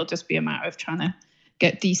then it'll just be a matter of trying to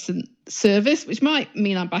get decent service, which might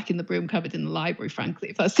mean I'm back in the broom cupboard in the library, frankly,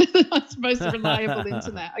 if that's the most reliable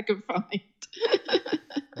internet I can find.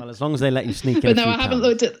 Well, as long as they let you sneak in. But no, I haven't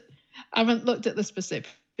looked at the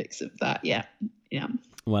specifics of that yet. Yeah.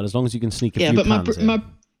 Well, as long as you can sneak a few cans in.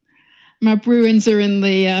 My Bruins are in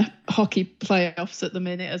the hockey playoffs at the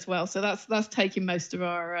minute as well, so that's taking most of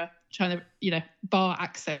our trying to bar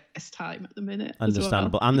access time at the minute.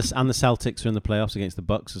 Understandable, as well. and the Celtics are in the playoffs against the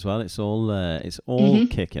Bucks as well. It's all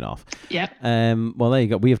kicking off. Yeah. Well, there you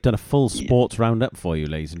go. We have done a full sports roundup for you,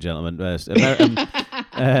 ladies and gentlemen.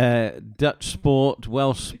 Dutch sport,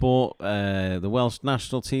 Welsh sport, the Welsh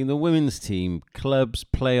national team, the women's team, clubs,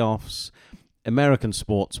 playoffs. American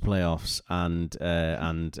sports playoffs, and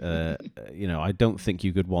I don't think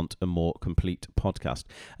you could want a more complete podcast.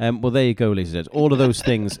 Well, there you go, ladies and gents. All of those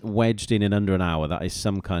things wedged in under an hour. That is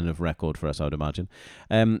some kind of record for us, I would imagine.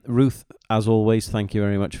 Ruth, as always, thank you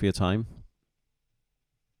very much for your time.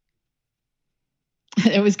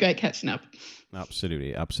 It was great catching up.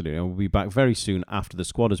 Absolutely, absolutely. And we'll be back very soon after the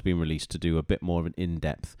squad has been released to do a bit more of an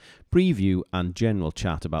in-depth preview and general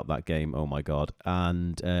chat about that game. Oh my God.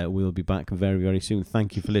 And we'll be back very, very soon.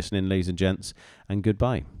 Thank you for listening, ladies and gents, and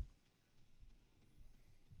goodbye.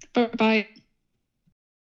 Bye-bye.